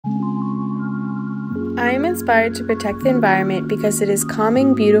I am inspired to protect the environment because it is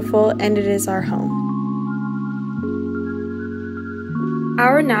calming, beautiful, and it is our home.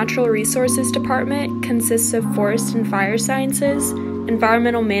 Our Natural Resources Department consists of Forest and Fire Sciences,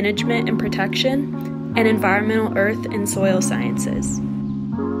 Environmental Management and Protection, and Environmental Earth and Soil Sciences.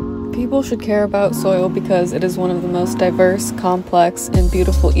 People should care about soil because it is one of the most diverse, complex, and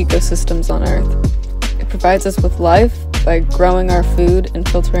beautiful ecosystems on Earth. It provides us with life by growing our food and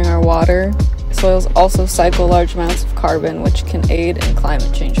filtering our water. Soils also cycle large amounts of carbon, which can aid in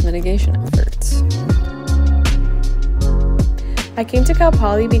climate change mitigation efforts. I came to Cal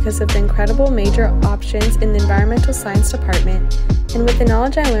Poly because of the incredible major options in the Environmental Science Department, and with the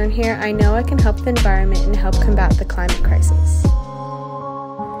knowledge I learned here, I know I can help the environment and help combat the climate crisis.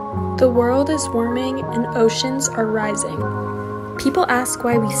 The world is warming and oceans are rising. People ask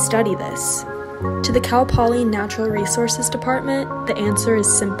why we study this. To the Cal Poly Natural Resources Department, the answer is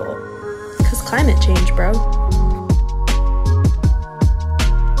simple. 'Cause climate change, bro.